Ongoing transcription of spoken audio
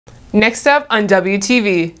Next up on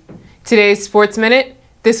WTV, today's Sports Minute,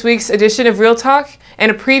 this week's edition of Real Talk, and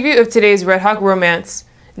a preview of today's Red Hawk romance.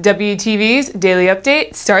 WTV's Daily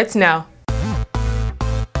Update starts now.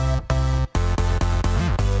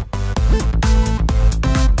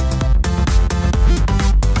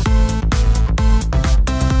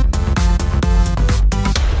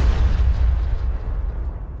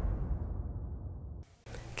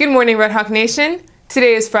 Good morning, Red Hawk Nation.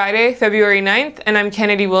 Today is Friday, February 9th, and I'm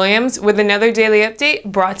Kennedy Williams with another daily update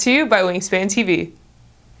brought to you by Wingspan TV.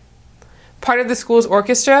 Part of the school's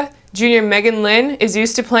orchestra, junior Megan Lynn is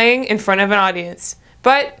used to playing in front of an audience,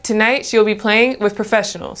 but tonight she will be playing with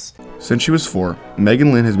professionals. Since she was 4,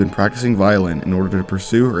 Megan Lynn has been practicing violin in order to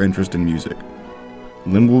pursue her interest in music.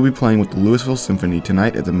 Lynn will be playing with the Louisville Symphony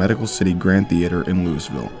tonight at the Medical City Grand Theater in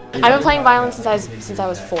Louisville. I've been playing violin since I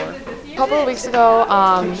was 4. A couple of weeks ago,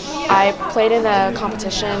 I played in a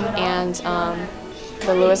competition and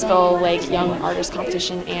the Louisville Young Artist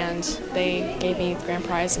Competition, and they gave me the grand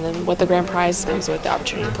prize. And then with the grand prize comes with the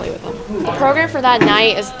opportunity to play with them. The program for that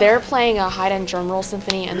night is they're playing a Haydn drum roll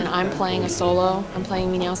symphony, and then I'm playing a solo. I'm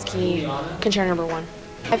playing Wieniawski Concerto No. 1.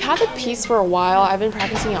 I've had the piece for a while. I've been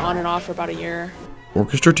practicing it on and off for about a year.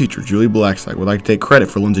 Orchestra teacher Julie Blackside would like to take credit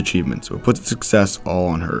for Lynn's achievements, but puts the success all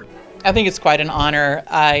on her. I think it's quite an honor.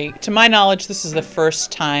 To my knowledge, this is the first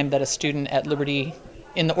time that a student at Liberty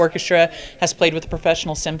in the orchestra has played with a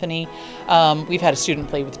professional symphony. We've had a student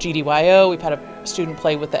play with GDYO, we've had a student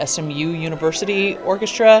play with the SMU University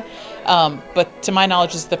Orchestra, but to my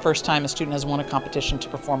knowledge, this is the first time a student has won a competition to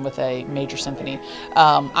perform with a major symphony.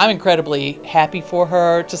 I'm incredibly happy for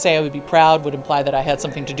her. To say I would be proud would imply that I had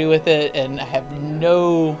something to do with it, and I have in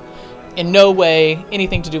no way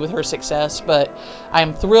anything to do with her success, but I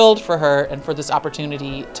am thrilled for her and for this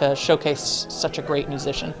opportunity to showcase such a great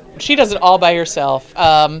musician. She does it all by herself.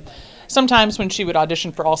 Sometimes when she would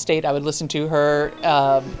audition for Allstate, I would listen to her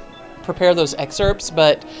prepare those excerpts,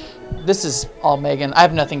 but this is all Megan. I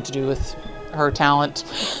have nothing to do with her talent.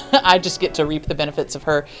 I just get to reap the benefits of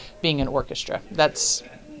her being an orchestra. That's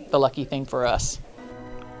the lucky thing for us.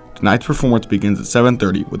 Tonight's performance begins at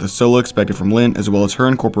 7:30 with a solo expected from Lynn, as well as her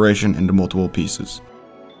incorporation into multiple pieces.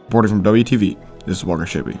 Reporting from WTV, this is Walker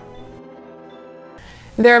Shippey.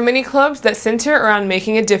 There are many clubs that center around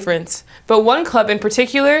making a difference, but one club in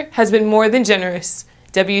particular has been more than generous.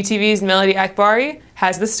 WTV's Melody Akbari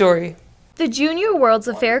has the story. The Junior World's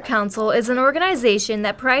Affair Council is an organization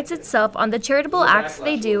that prides itself on the charitable acts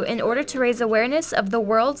they do in order to raise awareness of the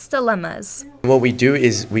world's dilemmas. What we do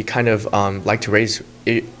is we kind of like to raise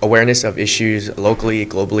awareness of issues locally,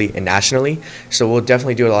 globally, and nationally. So we'll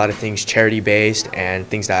definitely do a lot of things charity-based and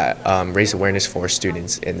things that raise awareness for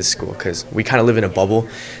students in the school, because we kind of live in a bubble.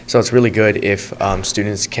 So it's really good if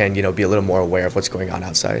students can, be a little more aware of what's going on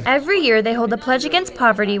outside. Every year they hold a Pledge Against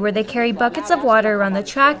Poverty where they carry buckets of water around the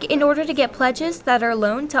track in order to get pledges that are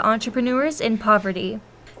loaned to entrepreneurs in poverty.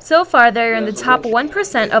 So far, they are in the top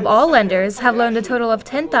 1% of all lenders, have loaned a total of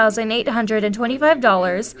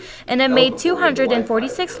 $10,825, and have made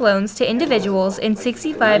 246 loans to individuals in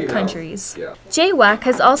 65 countries. JWAC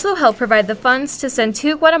has also helped provide the funds to send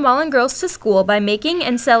 2 Guatemalan girls to school by making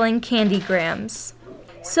and selling candy grams.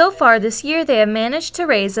 So far this year, they have managed to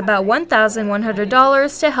raise about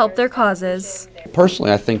 $1,100 to help their causes.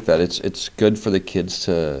 Personally, I think that it's good for the kids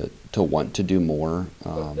to want to do more.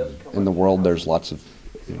 In the world, there's lots of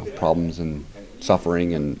problems and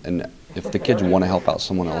suffering, and if the kids want to help out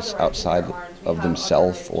someone else outside of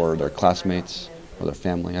themselves or their classmates or their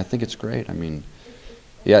family, I think it's great. I mean,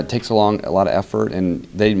 yeah, it takes a lot of effort, and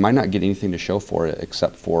they might not get anything to show for it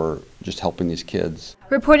except for just helping these kids.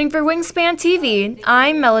 Reporting for Wingspan TV,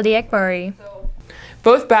 I'm Melody Akbari.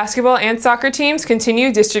 Both basketball and soccer teams continue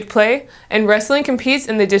district play, and wrestling competes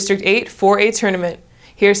in the District 8 4A tournament.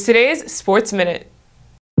 Here's today's Sports Minute.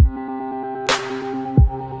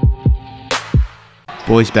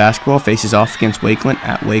 Boys basketball faces off against Wakeland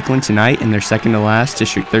at Wakeland tonight in their second-to-last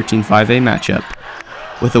District 13 5A matchup.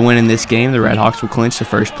 With a win in this game, the Redhawks will clinch the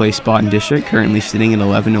first-place spot in district, currently sitting at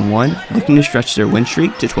 11-1, looking to stretch their win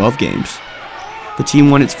streak to 12 games. The team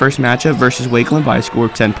won its first matchup versus Wakeland by a score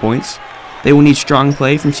of 10 points. They will need strong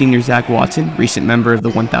play from senior Zach Watson, recent member of the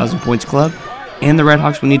 1,000 Points Club, and the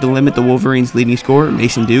Redhawks will need to limit the Wolverines' leading scorer,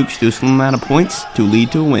 Mason Dukes, to a slim amount of points to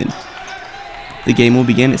lead to a win. The game will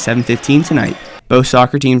begin at 7:15 tonight. Both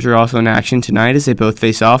soccer teams are also in action tonight as they both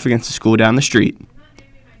face off against the school down the street.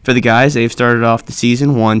 For the guys, they've started off the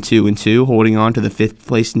season 1-2-2, holding on to the 5th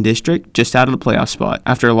place in district, just out of the playoff spot,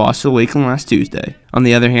 after a loss to Wakeland last Tuesday. On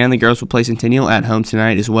the other hand, the girls will play Centennial at home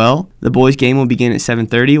tonight as well. The boys' game will begin at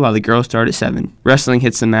 7:30, while the girls start at 7. Wrestling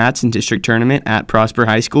hits the mats in district tournament at Prosper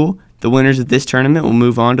High School. The winners of this tournament will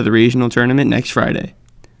move on to the regional tournament next Friday.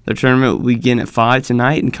 The tournament will begin at 5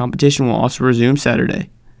 tonight, and competition will also resume Saturday.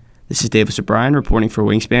 This is Davis O'Brien reporting for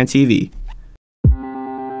Wingspan TV.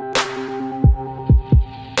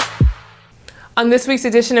 On this week's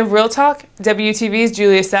edition of Real Talk, WTV's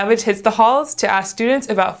Julia Savage hits the halls to ask students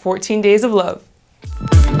about 14 Days of Love.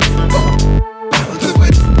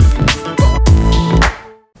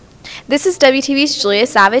 This is WTV's Julia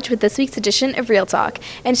Savage with this week's edition of Real Talk,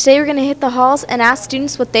 and today we're going to hit the halls and ask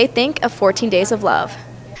students what they think of 14 Days of Love.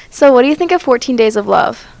 So what do you think of 14 Days of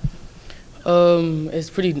Love? It's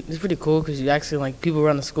pretty cool because you actually people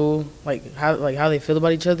around the school how they feel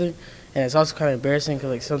about each other, and it's also kind of embarrassing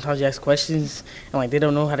because sometimes you ask questions and they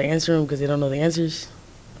don't know how to answer them because they don't know the answers.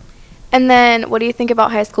 And then what do you think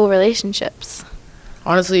about high school relationships?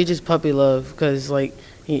 Honestly, it's just puppy love because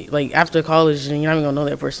after college you're not even gonna know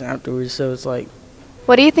that person afterwards. So it's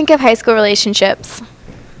What do you think of high school relationships?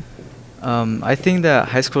 I think that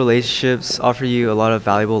high school relationships offer you a lot of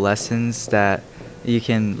valuable lessons that you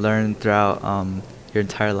can learn throughout your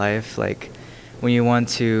entire life. Like when you want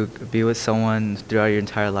to be with someone throughout your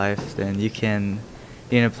entire life, then you can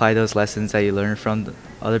apply those lessons that you learn from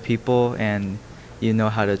other people, and you know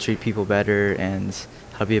how to treat people better and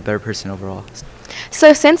how to be a better person overall.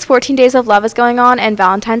 So since 14 Days of Love is going on and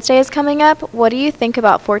Valentine's Day is coming up, what do you think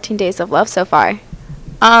about 14 Days of Love so far?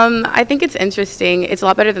 I think it's interesting. It's a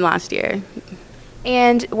lot better than last year.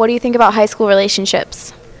 And what do you think about high school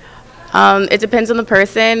relationships? It depends on the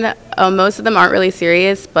person. Most of them aren't really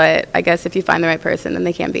serious, but I guess if you find the right person, then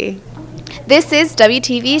they can be. This is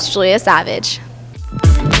WTV's Julia Savage.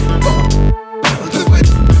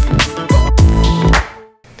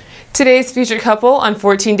 Today's featured couple on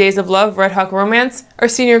 14 Days of Love Red Hawk Romance are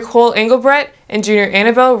senior Cole Engelbrett and junior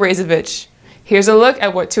Annabelle Razovich. Here's a look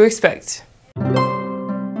at what to expect.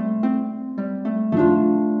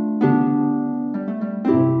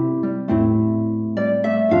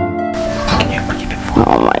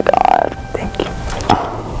 Oh my god. Thank you.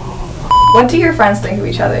 What do your friends think of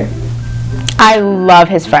each other? I love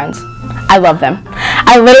his friends. I love them.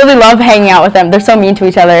 I literally love hanging out with them. They're so mean to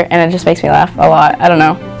each other, and it just makes me laugh a lot. I don't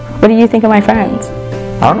know. What do you think of my friends?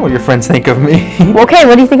 I don't know what your friends think of me. Okay,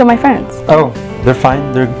 what do you think of my friends? Oh, they're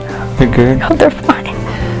fine. They're good. Oh, they're fine.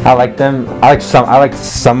 I like them. I like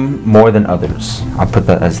some more than others. I'll put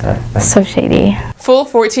that as that. So shady. Full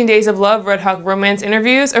 14 Days of Love Red Hawk Romance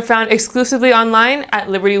interviews are found exclusively online at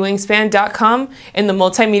libertywingspan.com in the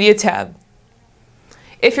Multimedia tab.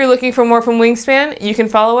 If you're looking for more from Wingspan, you can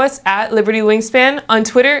follow us at Liberty Wingspan on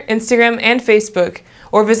Twitter, Instagram, and Facebook,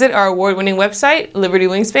 or visit our award-winning website,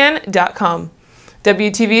 libertywingspan.com.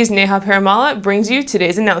 WTV's Neha Paramala brings you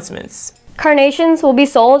today's announcements. Carnations will be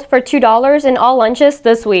sold for $2 in all lunches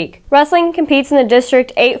this week. Wrestling competes in the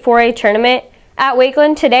District 8 4A tournament at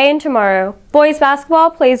Wakeland today and tomorrow. Boys basketball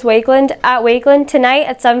plays Wakeland at Wakeland tonight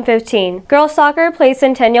at 7:15. Girls soccer plays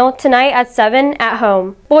Centennial tonight at 7 at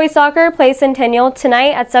home. Boys soccer plays Centennial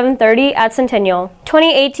tonight at 7:30 at Centennial.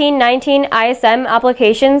 2018-19 ISM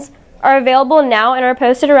applications are available now and are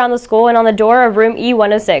posted around the school and on the door of room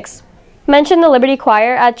E106. Mention the Liberty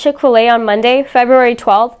Choir at Chick-fil-A on Monday, February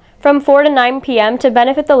 12th from 4 to 9 p.m. to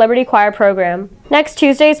benefit the Liberty Choir program. Next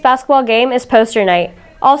Tuesday's basketball game is poster night.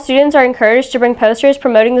 All students are encouraged to bring posters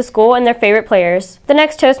promoting the school and their favorite players. The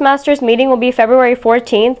next Toastmasters meeting will be February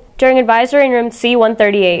 14th during advisory in room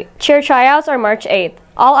C138. Cheer tryouts are March 8th.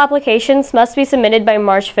 All applications must be submitted by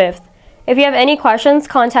March 5th. If you have any questions,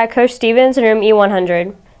 contact Coach Stevens in room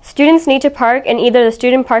E100. Students need to park in either the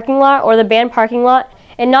student parking lot or the band parking lot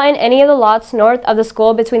and not in any of the lots north of the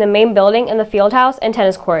school between the main building and the field house and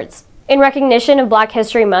tennis courts. In recognition of Black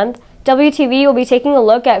History Month, WTV will be taking a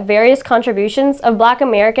look at various contributions of Black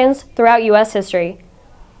Americans throughout U.S. history.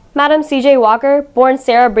 Madam C.J. Walker, born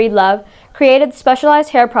Sarah Breedlove, created specialized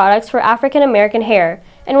hair products for African American hair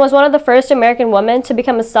and was one of the first American women to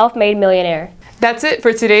become a self-made millionaire. That's it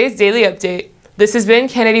for today's Daily Update. This has been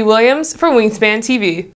Kennedy Williams for Wingspan TV.